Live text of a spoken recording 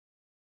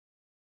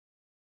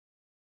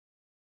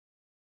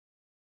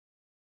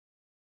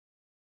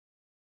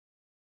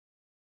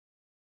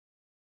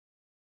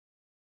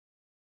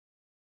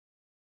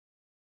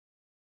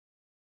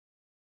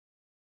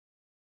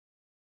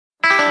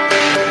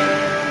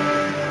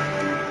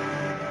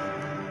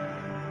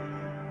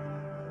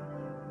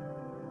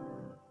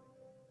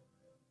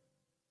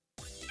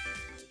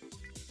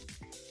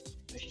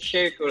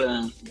share ko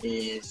lang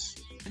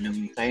is,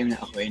 nung time na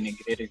ako ay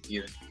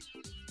nagre-review,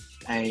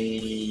 ay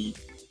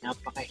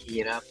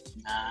napakahirap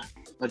na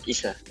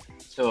mag-isa.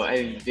 So,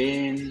 I've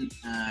been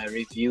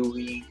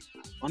reviewing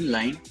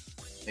online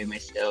by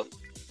myself.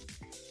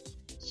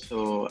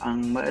 So,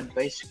 ang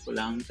ma-advise ko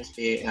lang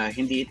kasi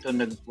hindi ito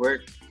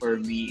nag-work for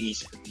me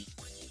easily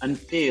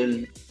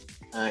until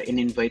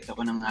in-invite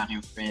ako ng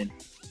aking friend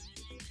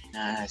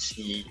na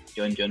si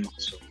John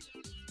Macso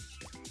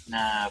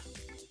na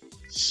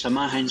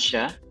samahan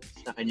siya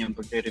sa kanyang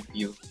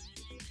pagre-review.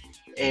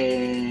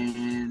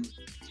 And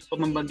sa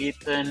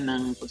pamamagitan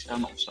ng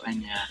pagsama ko sa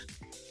kanya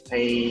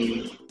ay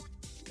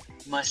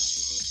mas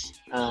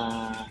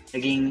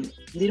naging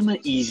hindi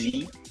naman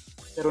easy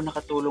pero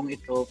nakatulong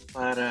ito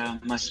para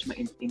mas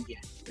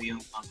maintindihan ko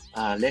yung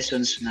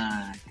lessons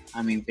na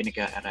aming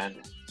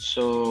pinag-aaralan.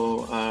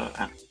 So,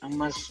 ang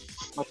mas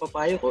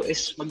mapapayo ko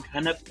is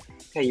maghanap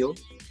kayo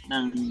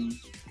ng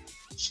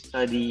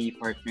study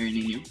partner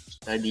ninyo,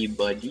 study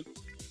buddy,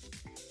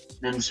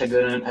 nang sa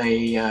ganun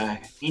ay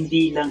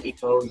hindi lang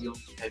ikaw yung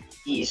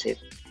nag-iisip.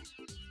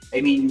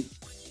 I mean,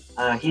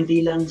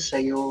 hindi lang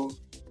sa'yo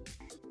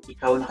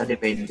ikaw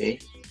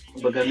nakadepende.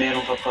 Kumbaga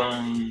meron ka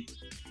pang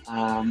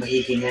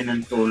mahihinga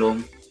ng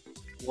tulong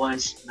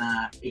once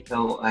na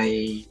ikaw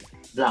ay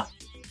blank.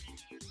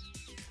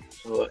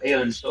 So,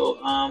 ayun.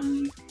 So,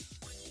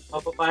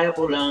 mapapayo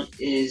ko lang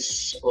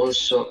is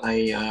also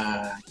ay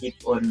keep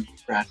on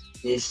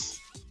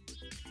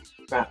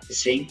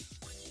practicing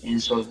and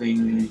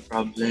solving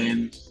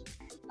problems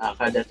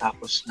kada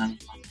tapos ng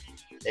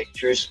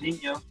lectures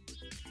ninyo.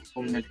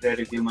 Kung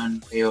nagre-review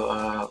man kayo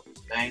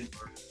online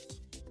or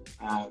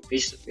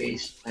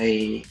face-to-face,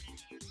 ay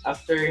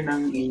after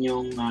ng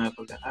inyong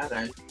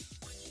pag-aaral,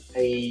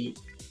 ay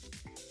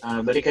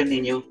balikan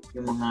ninyo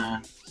yung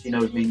mga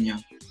sinolve ninyo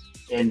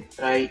and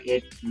try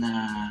it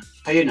na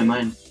kayo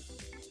naman.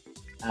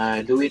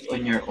 Do it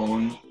on your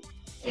own.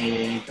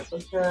 And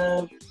kapag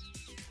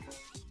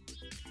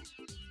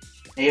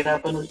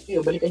nahirapan ulit kayo,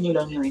 balikan nyo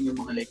lang yung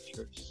inyong mga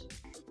lectures.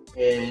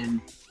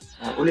 And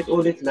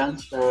ulit-ulit lang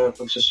sa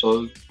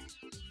pagsosolve.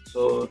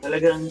 So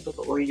talagang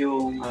totoo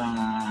yung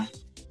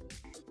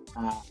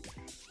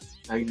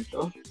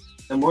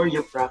the more you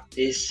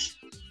practice,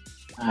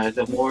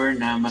 the more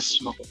na mas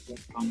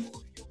makukuha mo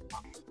yung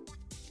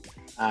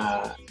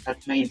at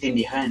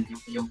maintindihan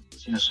yung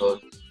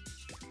sinasolve.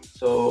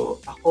 So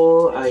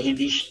ako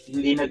hindi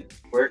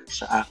nag-work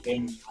sa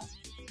akin yung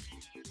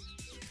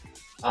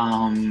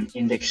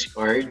index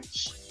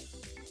cards.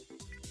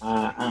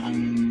 Ang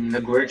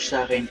nag-work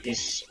sa akin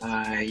is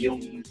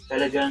yung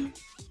talagang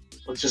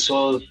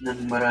pagsasolve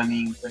ng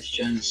maraming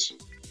questions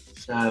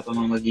sa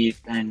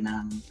pamamagitan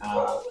ng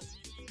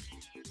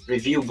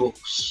review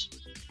books.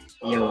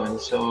 Yun.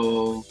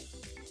 So,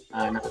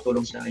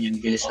 nakatulong sa akin yung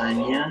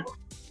Gilisania,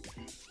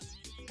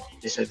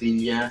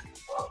 Desavilla.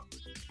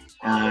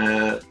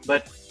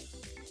 But,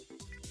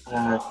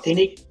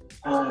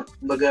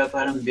 baga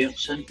parang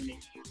binuksan ko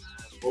yung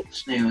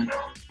books na yun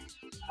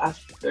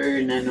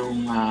after na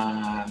nung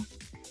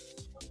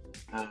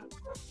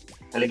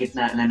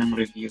kalagitnaan na ng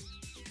review.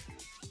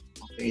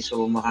 Okay,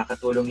 so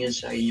makakatulong yun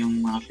sa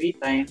inyong mga free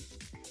time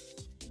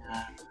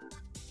na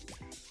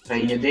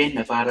try nyo din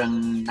na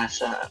parang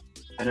nasa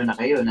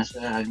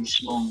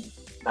mismong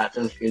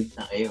battlefield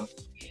na kayo.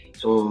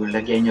 So,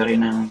 lagyan nyo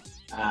rin ng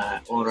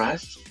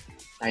oras,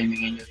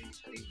 timingin nyo rin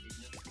sarili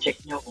nyo.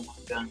 Check nyo kung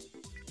hanggang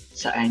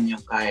saan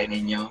yung kaya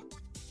ninyo.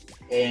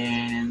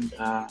 And,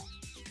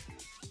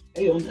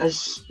 ayun,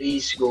 as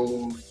days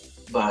go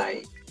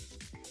by,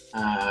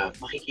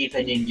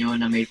 makikita ninyo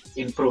na may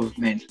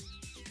improvement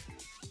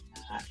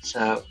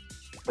sa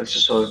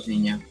pagsosolve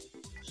ninyo.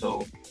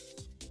 So,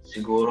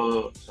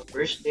 siguro sa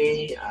first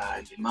day,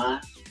 5,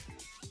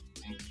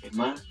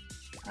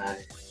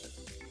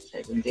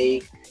 second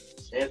day,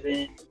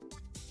 7,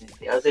 and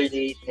the other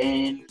day,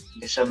 10,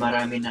 hanggang sa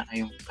marami na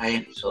kayong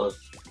kayang isolve.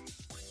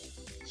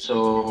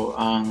 So,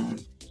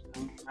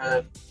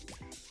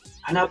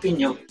 hanapin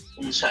nyo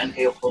kung saan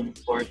kayo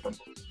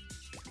comfortable.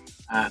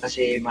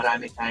 Kasi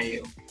marami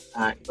tayo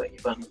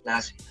iba-ibang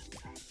klase ng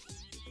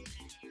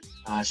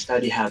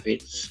study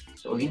habits.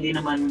 So, hindi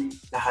naman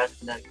lahat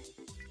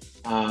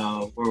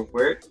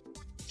work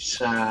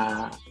sa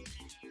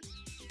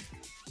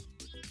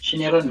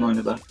sineron mo,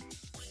 diba?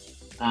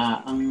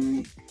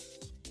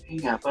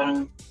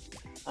 Parang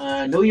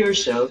know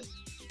yourself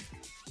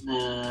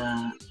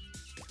na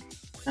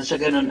sa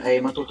ganun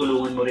ay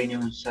matutulungan mo rin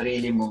yung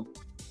sarili mo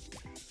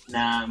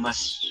na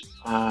mas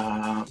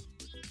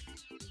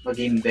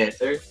maging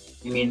better.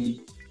 I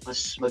mean,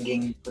 mas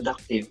maging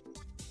productive.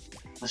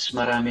 Mas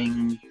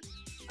maraming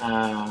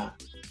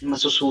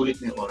masusulit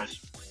na yung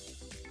oras.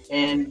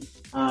 And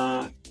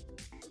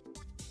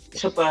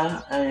isa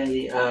pa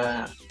ay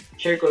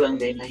share ko lang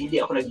din na hindi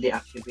ako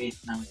nag-deactivate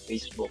ng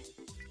Facebook.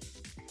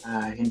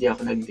 Hindi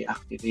ako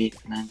nag-deactivate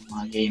ng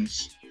mga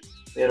games.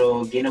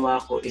 Pero ginawa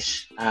ko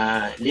is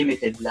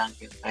limited lang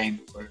yung time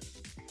for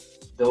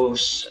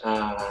those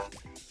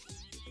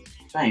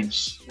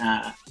times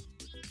na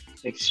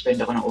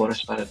nag-spend ako ng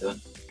oras para doon.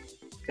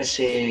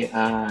 Kasi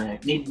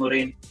need mo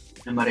rin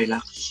na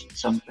ma-relax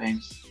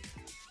sometimes.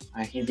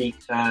 Hindi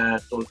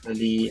ka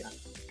totally,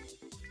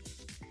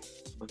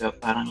 baga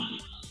parang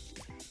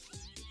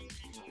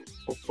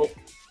pukpok,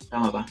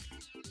 tama ba?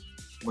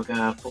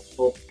 Baga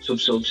pukpok,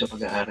 subsob sa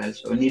pag-aaral.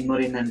 So need mo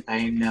rin ng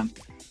time na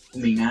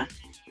huminga.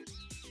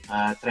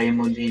 Try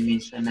mo din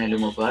minsan na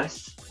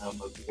lumabas,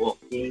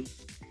 mag-walking,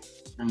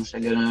 nang sa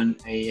ganoon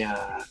ay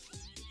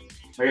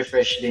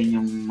ma-refresh din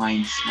yung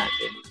minds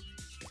natin.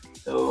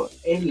 So,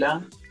 ayun lang.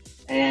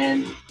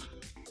 And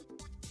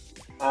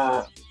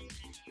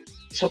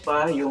isa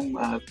pa yung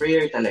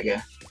prayer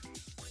talaga.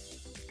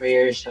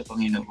 Prayer sa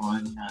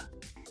Panginoon na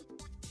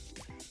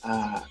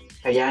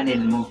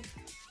kayanin mo.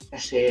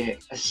 Kasi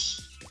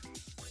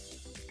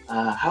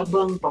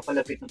habang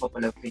papalapit na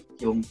papalapit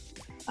yung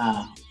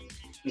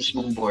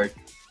mismong board,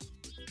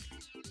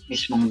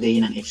 mismong day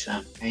ng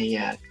exam, ay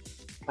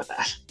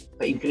pataas,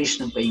 pa-increase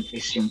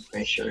yung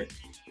pressure.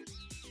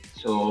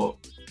 So,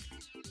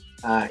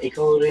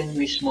 ikaw rin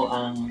mismo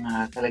ang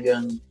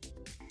talagang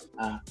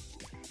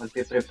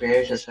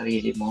magpe-prepare sa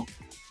sarili mo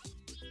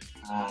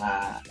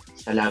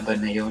sa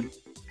laban na yon.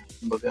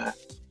 Kumbaga,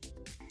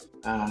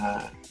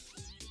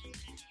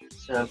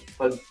 sa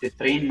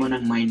pag-train mo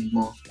ng mind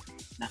mo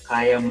na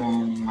kaya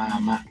mong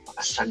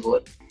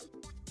makasagot,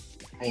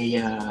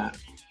 ay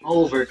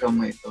ma-overcome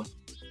mo ito.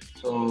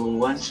 So,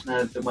 once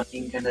na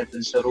dumating ka na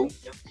dun sa room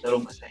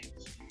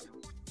assignments,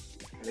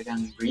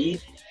 talagang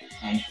breathe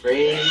and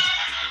pray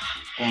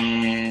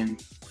and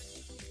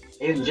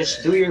ayun,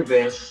 just do your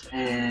best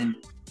and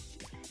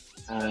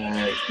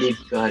give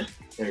God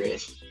the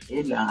rest.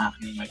 Yun lang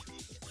aking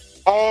mag-share.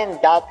 And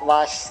that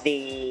was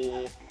the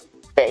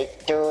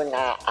breakthrough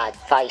na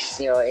advice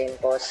nyo rin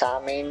po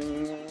sa amin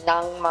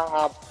ng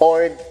mga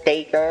board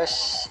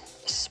takers,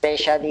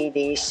 especially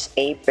this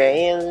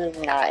April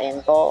na rin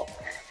po.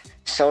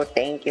 So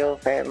thank you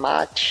very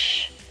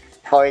much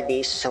for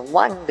this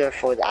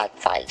wonderful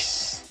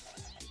advice.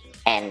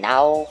 And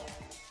now,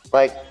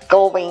 we're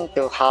going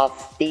to have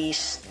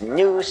this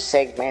new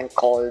segment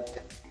called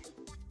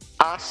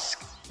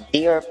Ask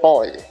Dear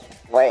Paul,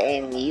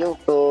 wherein you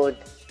could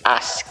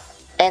ask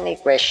any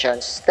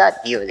questions that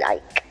you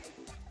like.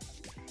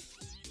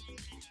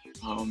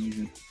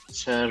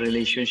 Sa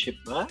relationship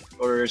ba?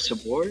 Or sa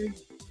board?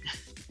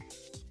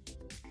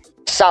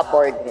 Sa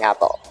board nga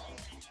po.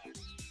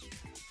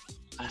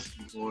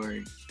 Sa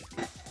board.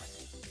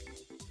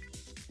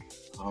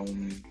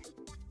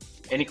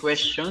 Any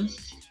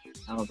questions?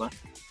 Tama ba?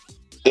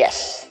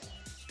 Yes.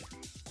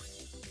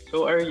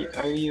 So are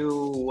you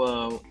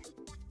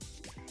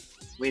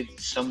with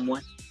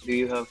someone? Do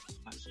you have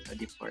a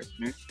study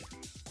partner?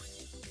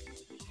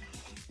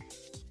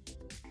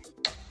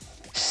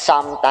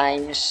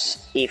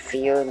 Sometimes, if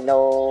you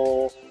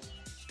know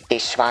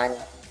this one,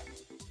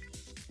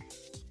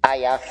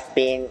 I have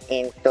been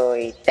into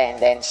a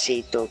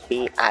tendency to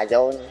be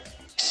alone,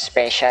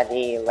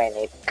 especially when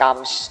it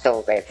comes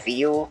to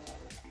review.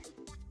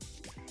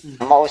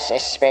 Most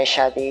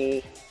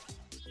especially,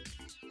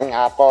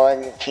 nga po,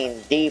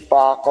 hindi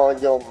po ako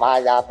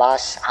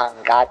lumalabas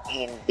hanggat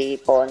hindi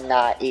po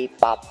na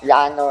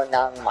ipaplano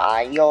ng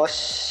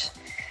maayos.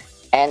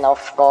 And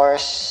of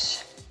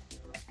course,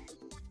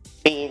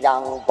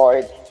 bilang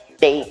board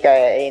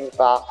taker rin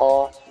po ako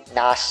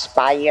na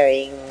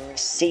aspiring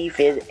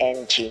civil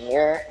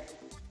engineer.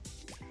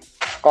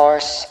 Of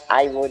course,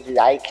 I would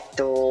like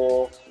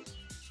to,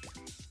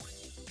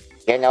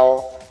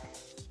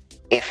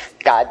 if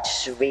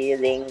God's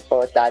willing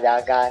po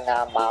talaga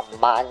na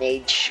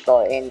ma-manage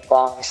ko rin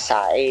po ang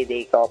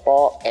sarili ko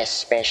po,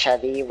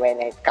 especially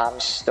when it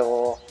comes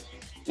to,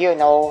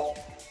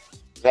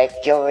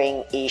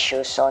 recurring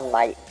issues on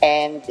my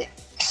end,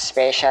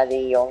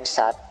 especially yung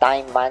sa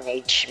time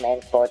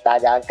management po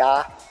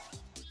talaga.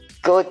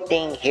 Good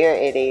thing here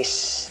it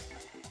is,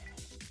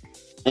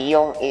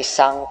 yung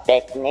isang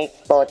technique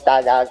po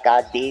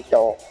talaga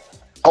dito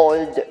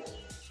called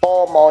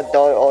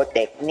Pomodoro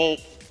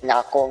technique,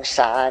 na kung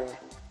saan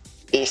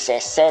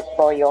isa-set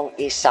po yung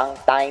isang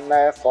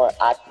timer for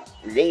at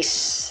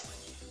least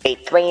a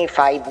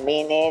 25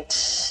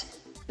 minutes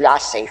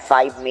plus a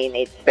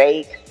 5-minute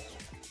break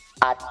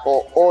at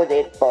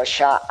uulit po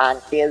siya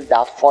until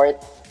the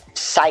 4th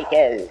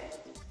cycle.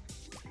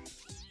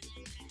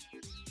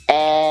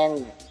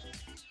 And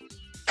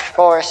of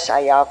course,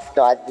 I have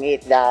to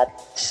admit that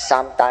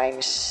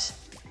sometimes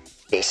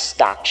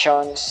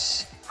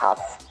distractions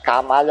have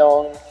come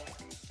along.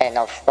 And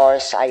of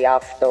course, I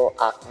have to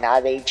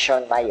acknowledge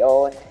on my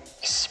own,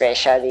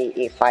 especially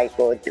if I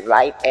could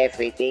write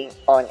everything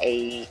on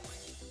a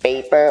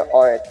paper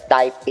or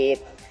type it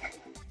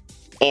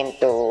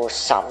into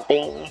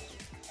something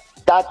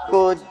that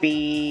could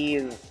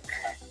be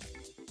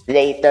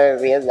later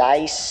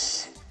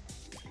realized.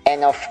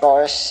 And of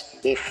course,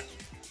 if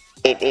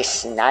it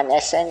is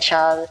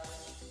non-essential,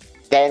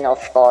 then of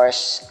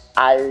course,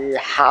 I'll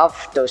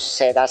have to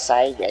set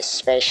aside,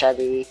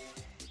 especially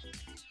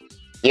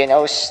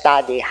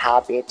study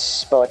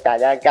habits po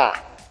talaga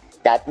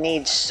that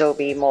needs to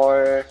be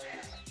more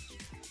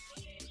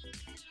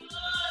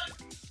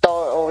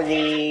thoroughly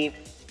carefully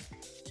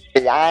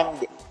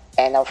planned,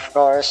 and of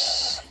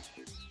course,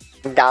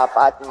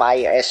 dapat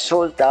may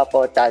resulta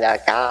po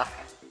talaga,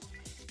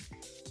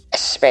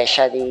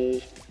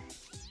 especially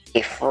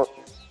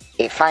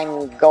if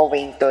I'm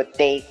going to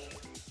take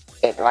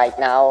it right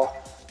now,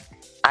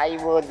 I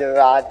would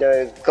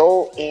rather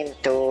go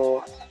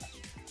into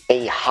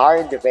a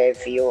hard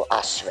review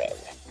as well.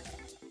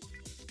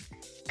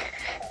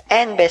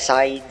 And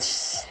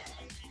besides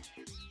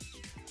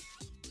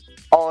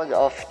all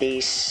of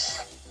these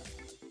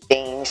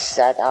things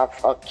that have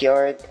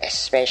occurred,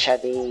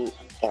 especially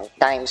in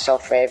times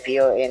of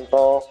reviewin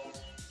po,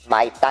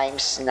 may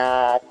times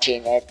na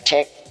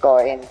chine-check ko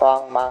rin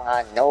po ang mga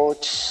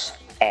notes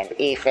and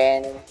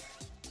even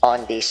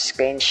on the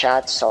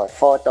screenshots or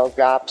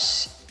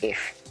photographs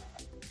if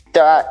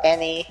there are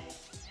any,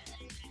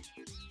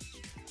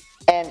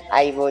 and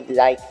I would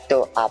like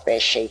to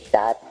appreciate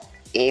that.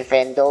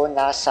 Even though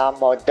nasa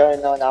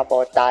moderno na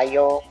po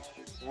tayo,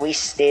 we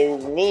still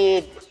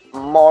need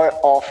more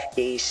of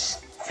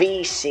this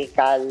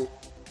physical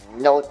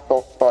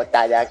notebook po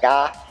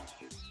talaga,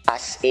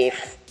 as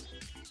if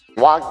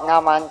wag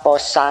naman po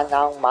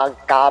sanang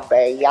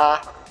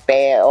magkaberya,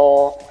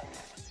 pero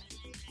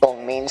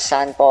kung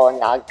minsan po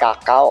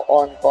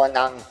nagkakaon po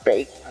ng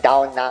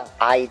breakdown ng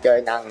either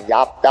ng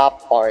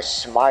laptop or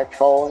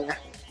smartphone,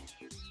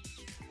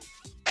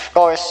 of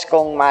course,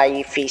 kung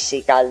may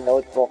physical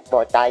notebook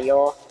po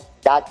tayo,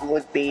 that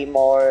would be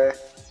more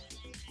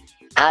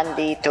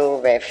handy to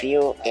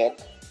review it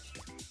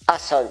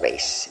as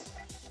always.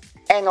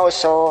 And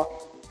also,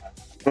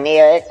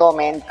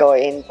 ni-recommend ko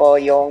rin po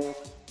yung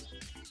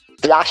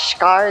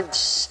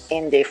flashcards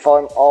in the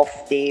form of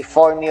the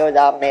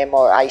formula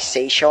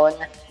memorization,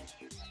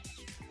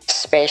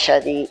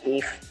 especially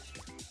if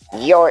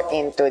you're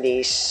into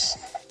this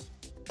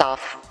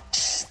tough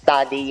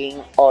studying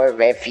or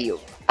review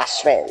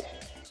as well.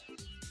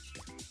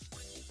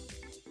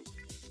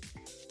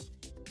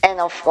 And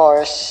of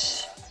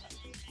course,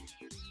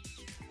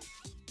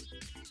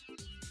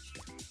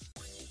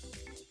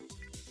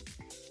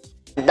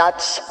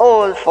 that's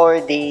all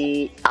for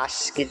the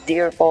Ask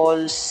Dear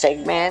Paul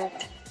segment.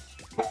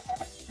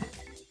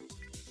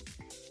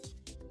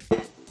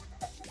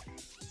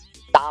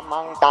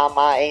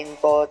 Tamang-tamain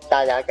po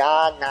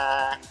talaga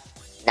na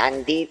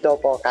nandito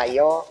po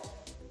kayo.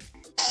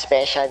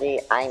 Especially,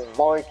 I'm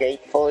more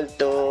grateful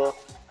to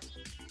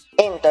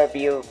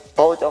interview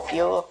both of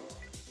you.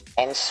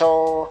 And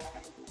so,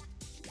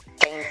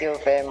 thank you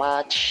very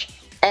much,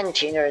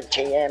 Engineer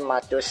JM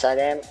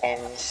Matusalem and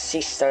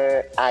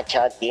Sister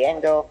Acha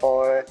Diendo,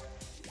 for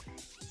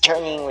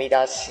joining with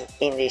us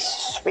in this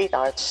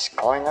Sweethearts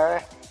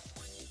Corner,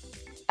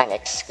 an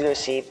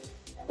exclusive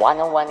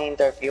one-on-one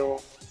interview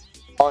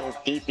on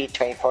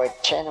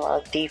DP24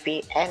 General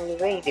TV and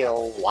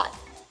Radio 1.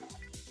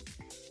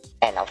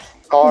 And of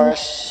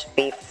course,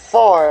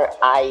 before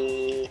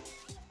I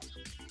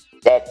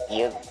let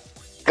you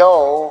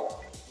go,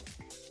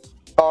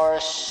 of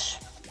course,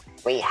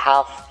 we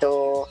have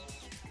to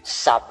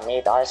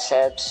submit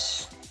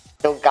ourselves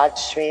to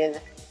God's will,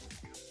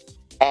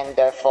 and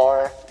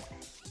therefore,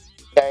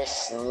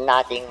 there's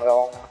nothing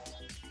wrong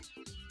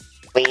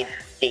with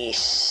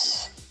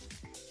this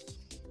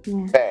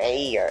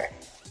prayer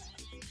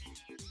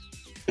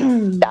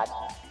that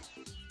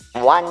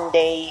one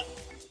day,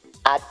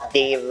 at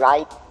the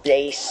right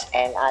place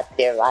and at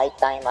the right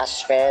time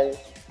as well,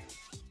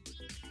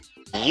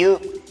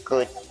 you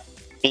could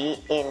be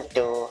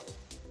into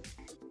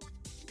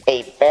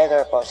a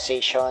better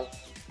position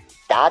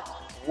that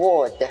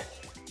would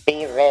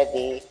be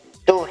ready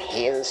to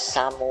heal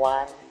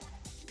someone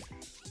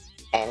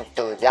and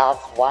to love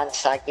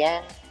once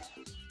again.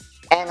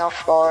 And of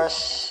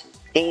course,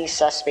 this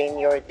has been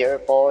your dear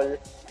Paul.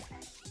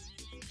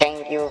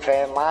 Thank you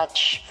very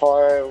much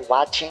for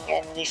watching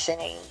and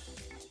listening.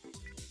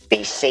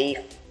 Be safe,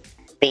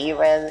 be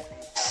well,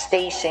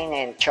 stay sane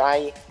and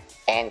try,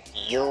 and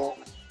you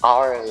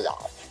are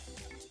loved.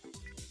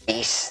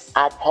 Peace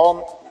at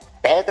home,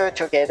 better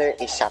together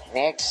is up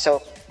next,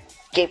 so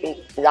keep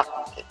it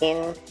locked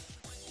in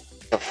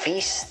to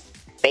Feast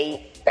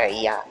Bay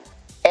Area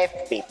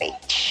FB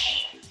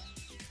page.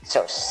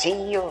 So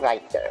see you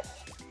right there,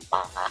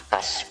 mga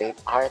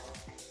ka-sweetheart,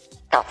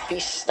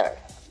 ka-feaster,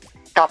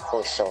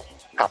 kapuso,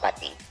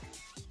 kapatid.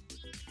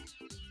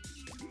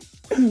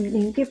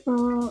 Thank you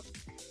po.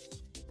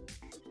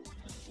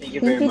 Thank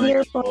you very much,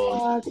 dear Paul.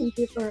 Paul. Thank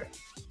you for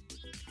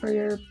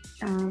your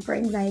for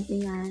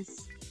inviting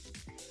us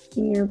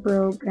in your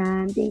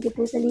program. Thank you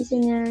po sa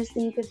listeners.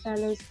 Thank you,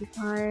 fellow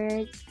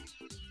sweethearts.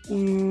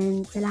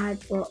 And sa lahat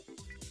po.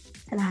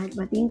 Sa lahat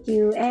po. Thank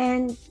you.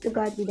 And to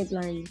God be the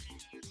glory.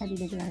 God be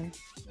the glory.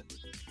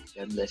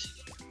 God bless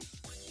you.